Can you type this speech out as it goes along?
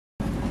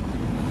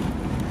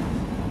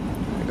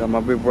Got my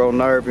big bro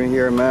Nerv in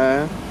here,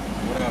 man.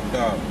 What up,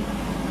 dog?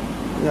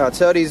 Yeah, I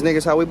tell these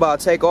niggas how we about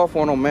to take off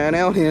on them, man. They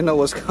don't even know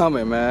what's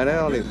coming, man. They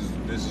don't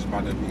even... This is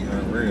about to be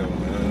unreal,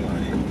 man.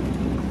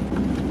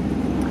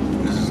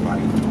 Like, this is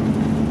like,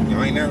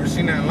 you ain't never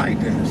seen nothing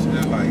like this.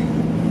 It's like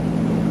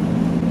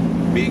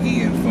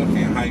Biggie and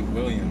fucking Hype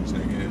Williams,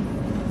 nigga.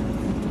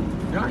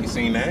 Y'all ain't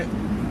seen that.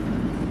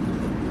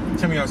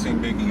 Tell me y'all seen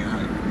Biggie and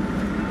Hype.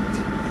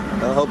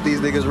 I hope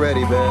these niggas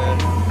ready, man.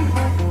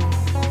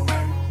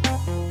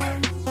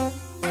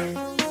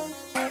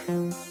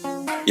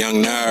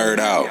 Young nerd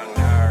out.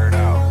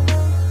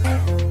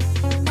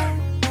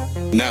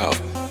 No.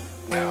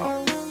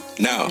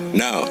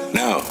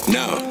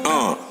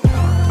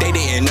 They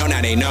didn't know,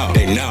 now they know.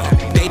 They know.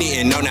 They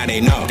didn't know, now they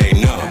know. They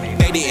know.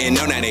 They didn't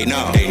know, now they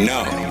know. They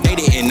know. They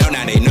didn't know,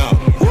 now they know.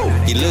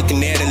 You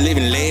looking at a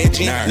living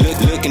legend.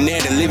 Looking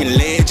at a living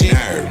legend.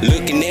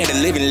 Looking at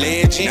a living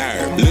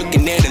legend.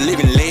 Looking at a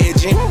living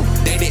legend.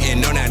 They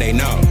didn't know, now they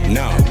know.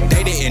 No.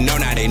 They didn't know,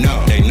 now they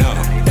know. They know.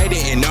 They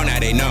didn't know, now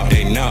they know.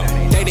 They know.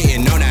 They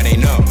didn't know, now they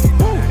know.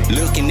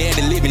 Looking at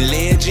a living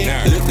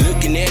legend.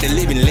 Looking at a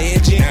living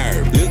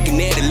legend. Looking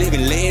at a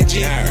living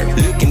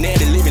legend. Looking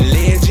at a living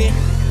legend.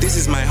 This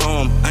is my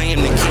home. I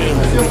am the king.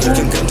 But you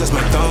can come touch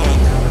my throne.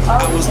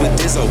 I was with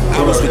Dizzo.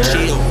 I was with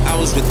Chill. I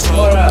was with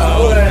Tone.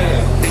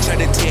 They tried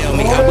to tell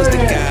me I was the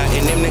guy,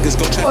 and them niggas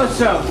gon' try.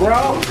 What's up,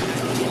 bro?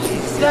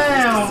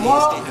 Damn,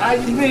 Walt. How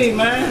you be,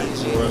 man?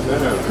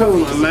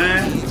 Cool,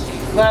 man.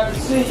 Glad to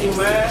see you,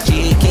 man.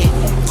 Chicken,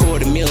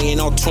 $250,000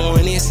 on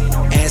 20s.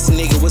 Ask a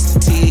nigga what's the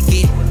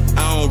ticket. I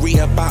don't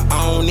re-up, I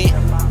own it.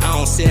 I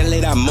don't sell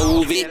it, I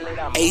move it.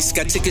 Ace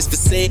got tickets for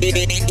sale.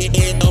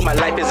 Oh, my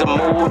life is a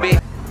movie.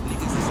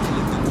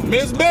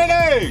 Miss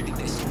Benny!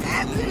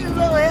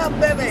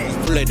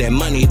 Full of that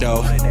money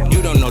though.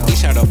 You don't know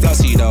this shot of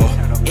flossy though.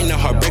 In the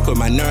heartbreak with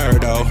my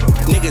nerd though.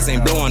 Niggas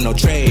ain't blowing no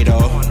trade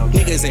though.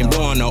 Niggas ain't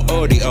blowing no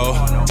audio.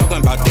 Talking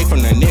about they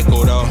from the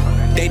nickel though.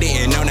 They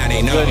didn't know, now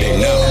they know. They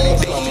know.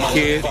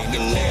 Kid,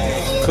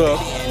 Cook,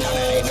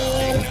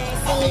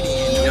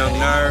 Young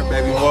Nerv,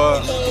 Baby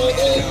What?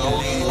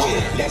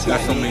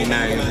 Got so many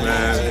names,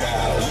 man.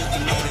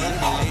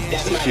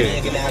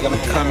 Shit,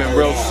 coming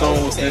real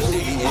soon with this,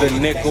 the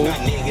nickel.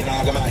 You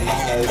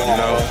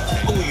know,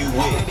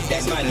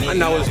 I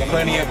know there's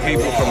plenty of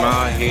people from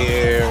out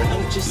here,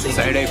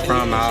 say they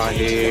from out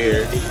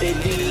here.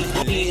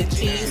 It's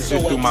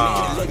just through my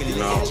heart, you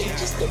know.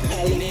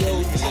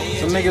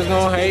 Some niggas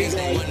gonna hate,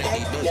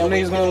 some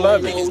niggas gonna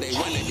love it.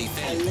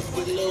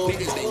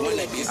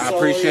 I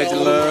appreciate the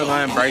love,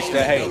 I embrace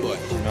the hate,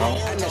 you know.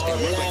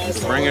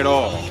 Just bring it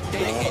all.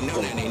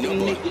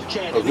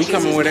 But we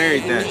coming with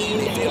everything.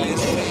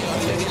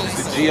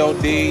 The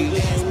G.O.D,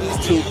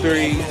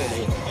 2-3,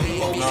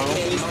 you know,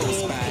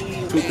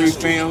 2-3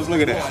 films.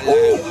 Look at that.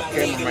 Woo!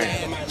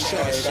 Cameraman.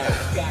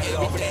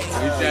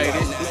 Appreciate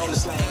it.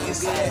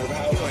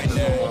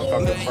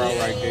 Motherfucking pro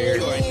right there.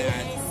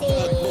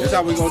 This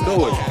how we gonna do it.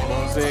 You know what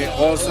I'm saying?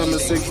 All summer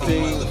 16.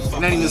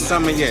 It ain't even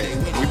summer yet.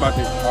 We about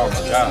to, oh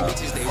my God.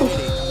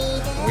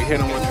 We hit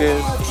them with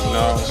this, you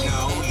know.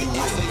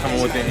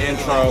 Coming with the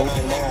intro,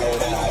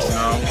 you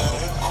know.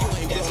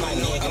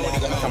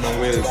 Coming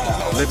with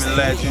Living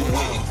Legend, you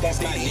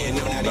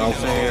know what I'm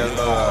saying?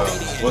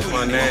 What's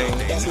my name?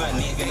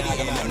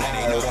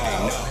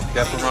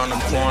 That's around the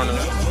corner.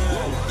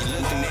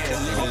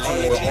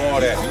 Coming with all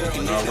that,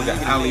 you know. We got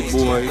Alley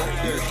Boy,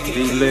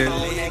 D-Lit,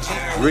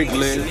 Rick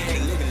Lit,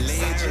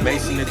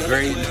 Mason the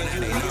Great.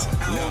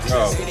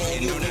 Oh,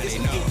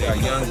 got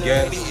Young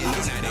Guests.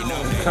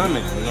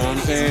 Coming, you know what I'm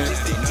saying?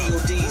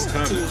 It's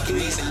coming.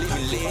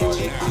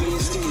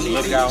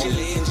 Look out.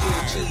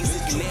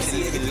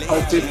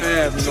 Hope Fifth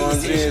Ave, you know what I'm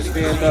saying?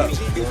 Stand up. You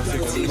know what I'm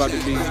saying? We about to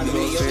be, you know what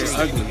I'm saying,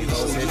 ugly. You know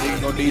what I'm saying?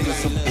 Niggas gonna need to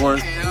support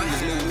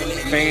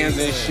fans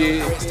and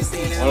shit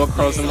all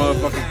across the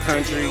motherfucking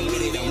country.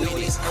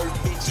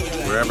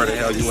 Wherever the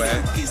hell you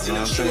at, you know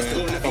what I'm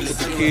saying? Fuck with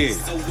the kids,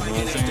 you know what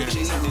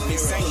I'm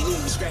saying?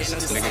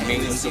 Nigga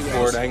need some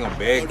support, I ain't gonna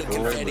beg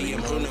for it, but you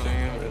know what I'm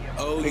saying?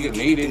 Nigga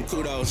need it.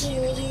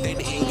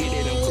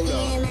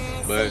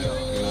 But, you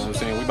know what I'm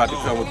saying? We about to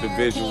come with the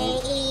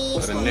visuals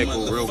of the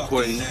nickel real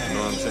quick, you know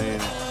what I'm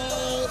saying?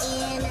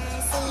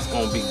 It's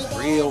gonna be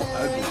real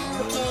ugly, you know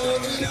what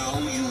I'm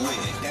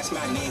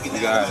saying? We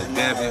got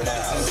Devin,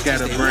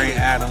 Scatterbrain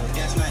Adam,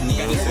 you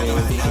know what I'm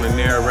saying? On the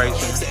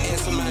narration.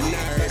 It's gonna be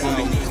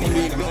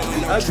ugly, you know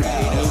what I'm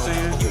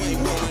saying?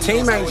 The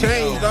team ain't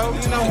changed though,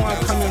 you know who I'm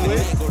coming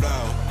with.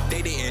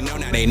 They didn't know,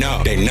 now they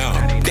know. They know.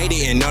 They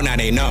didn't know, now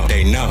they know.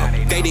 They know.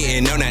 They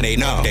didn't know, now they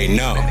know. They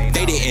know.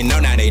 They didn't know,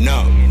 now they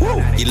know.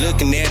 You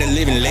looking at a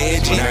living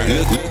legend.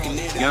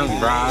 Young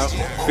Rob,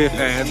 Fifth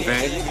Ave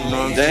back, you know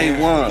what I'm saying?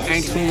 Day one.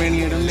 Ain't too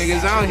many of them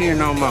niggas out here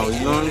no more, you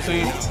know what I'm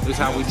saying? This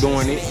how we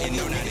doing it.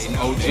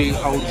 OG, you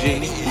know what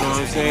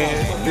I'm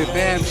saying? Fifth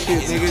Ave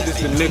shit, nigga, this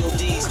the nickel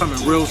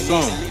coming real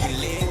soon.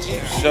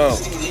 So.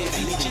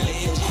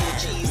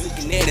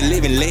 Looking at a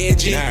living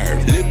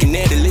legend. Looking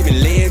at a living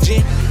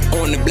legend.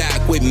 On the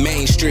block with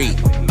Main Street.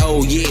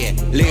 Oh yeah,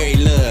 Larry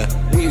Love.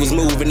 We was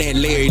moving at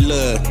Larry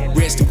Love.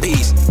 Rest in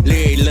peace,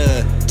 Larry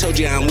love. Told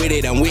you I'm with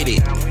it, I'm with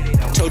it.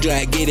 Told you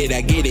I get it,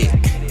 I get it.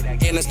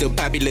 And I'm still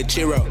popular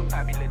Chiro.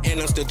 And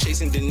I'm still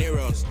chasing De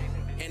Niro's.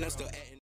 And I'm still